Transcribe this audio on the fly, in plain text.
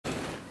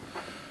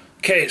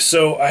Okay,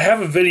 so I have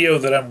a video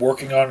that I'm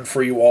working on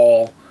for you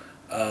all,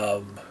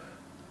 and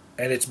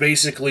it's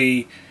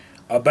basically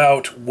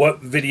about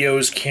what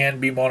videos can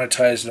be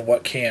monetized and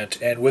what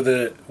can't. And with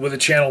a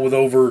channel with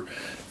over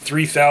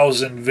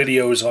 3,000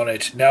 videos on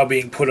it now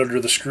being put under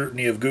the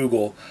scrutiny of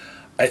Google,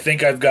 I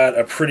think I've got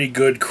a pretty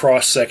good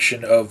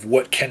cross-section of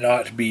what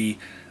cannot be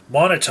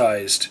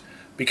monetized,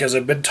 because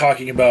I've been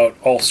talking about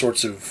all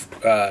sorts of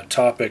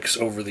topics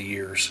over the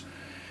years.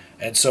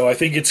 And so I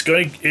think it's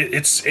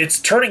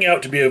turning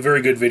out to be a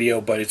very good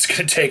video, but it's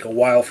going to take a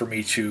while for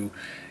me to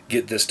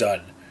get this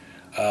done.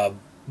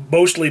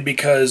 Mostly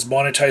because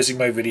monetizing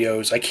my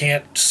videos, I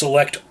can't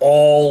select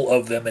all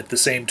of them at the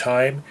same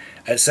time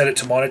and set it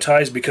to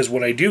monetize, because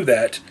when I do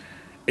that,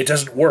 it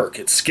doesn't work.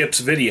 It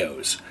skips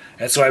videos.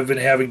 And so I've been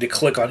having to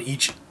click on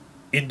each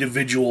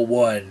individual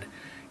one,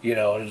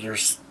 and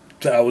there's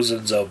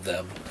thousands of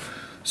them.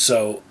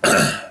 So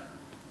that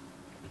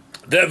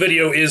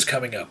video is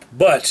coming up.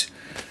 But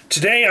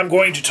today I'm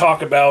going to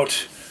talk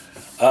about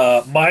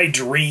my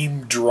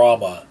dream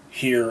drama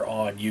here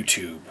on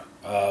YouTube.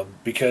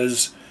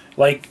 Because,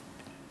 I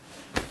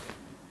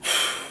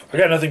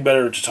got nothing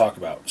better to talk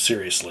about,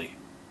 seriously.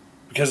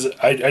 Because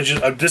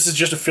this is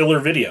just a filler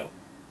video.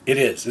 It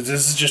is. This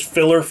is just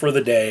filler for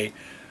the day.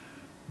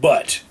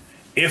 But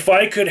if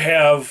I could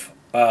have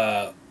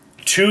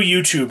two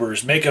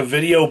YouTubers make a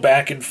video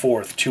back and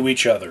forth to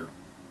each other,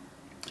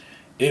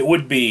 it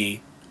would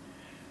be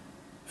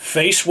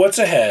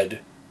FaceWhatsAhead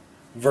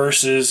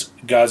versus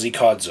Gazi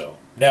Kodzo.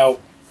 Now,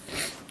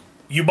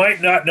 you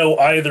might not know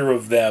either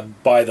of them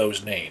by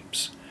those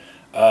names.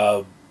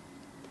 Well,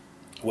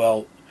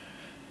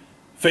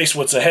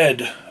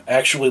 FaceWhatsAhead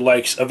actually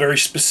likes a very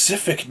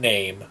specific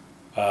name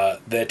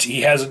that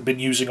he hasn't been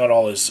using on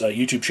all his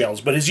YouTube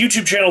channels. But his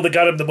YouTube channel that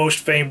got him the most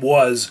fame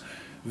was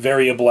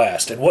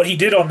Variablast. And what he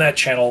did on that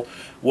channel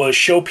was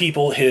show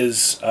people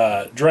his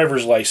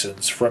driver's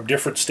license from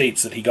different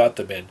states that he got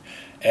them in.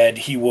 And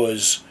he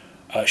was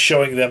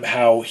showing them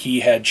how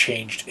he had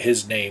changed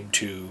his name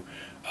to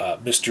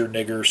Mr.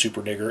 Nigger,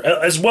 Super Nigger,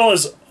 as well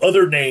as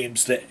other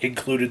names that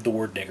included the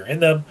word nigger in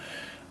them.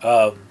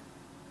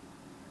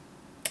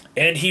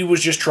 And he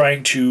was just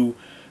trying to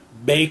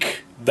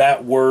make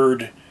that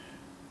word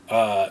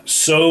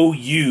so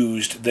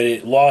used that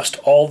it lost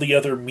all the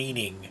other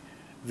meaning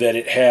that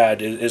it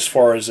had as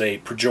far as a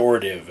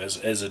pejorative,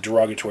 as a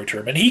derogatory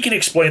term. And he can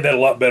explain that a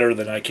lot better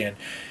than I can.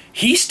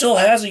 He still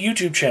has a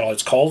YouTube channel.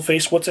 It's called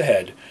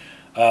FaceWhatsAhead.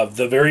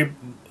 The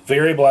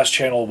Variablast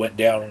channel went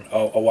down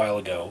a while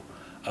ago.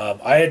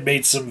 I had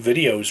made some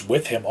videos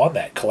with him on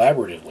that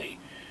collaboratively.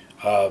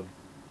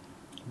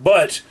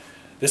 But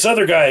this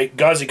other guy,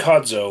 Gazi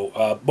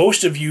Kodzo,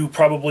 most of you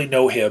probably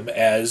know him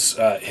as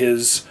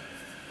his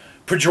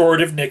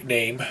pejorative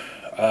nickname,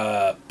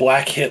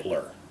 Black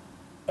Hitler.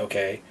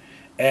 Okay?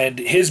 And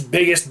his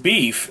biggest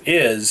beef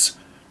is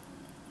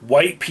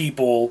white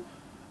people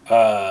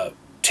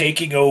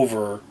taking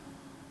over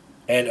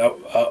and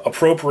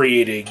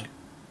appropriating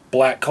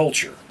black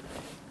culture.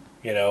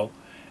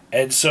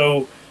 And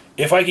so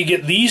if I could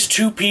get these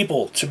two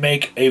people to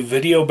make a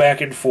video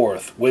back and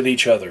forth with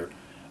each other,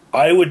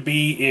 I would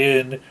be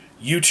in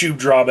YouTube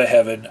drama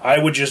heaven. I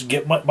would just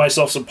get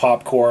myself some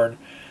popcorn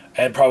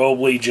and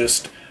probably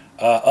just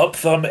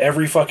up-thumb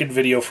every fucking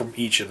video from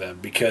each of them,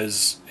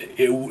 because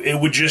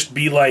it would just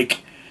be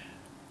like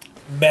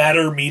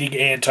matter meeting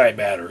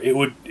antimatter.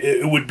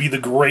 It would be the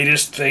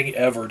greatest thing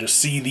ever to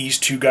see these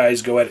two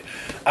guys go at it.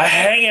 A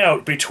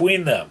hangout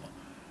between them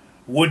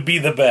would be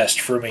the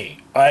best for me.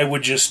 I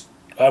would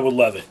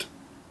love it.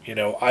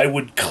 I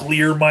would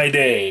clear my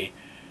day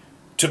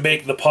to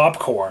make the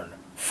popcorn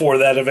for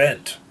that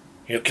event.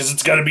 Because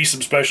it's got to be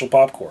some special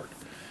popcorn.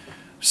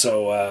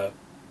 So, I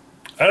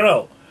don't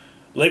know.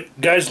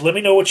 Guys, let me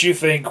know what you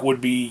think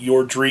would be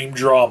your dream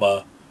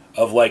drama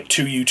of,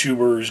 two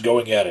YouTubers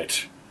going at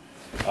it.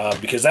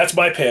 Because that's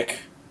my pick.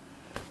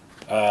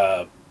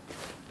 Comment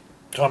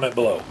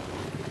below.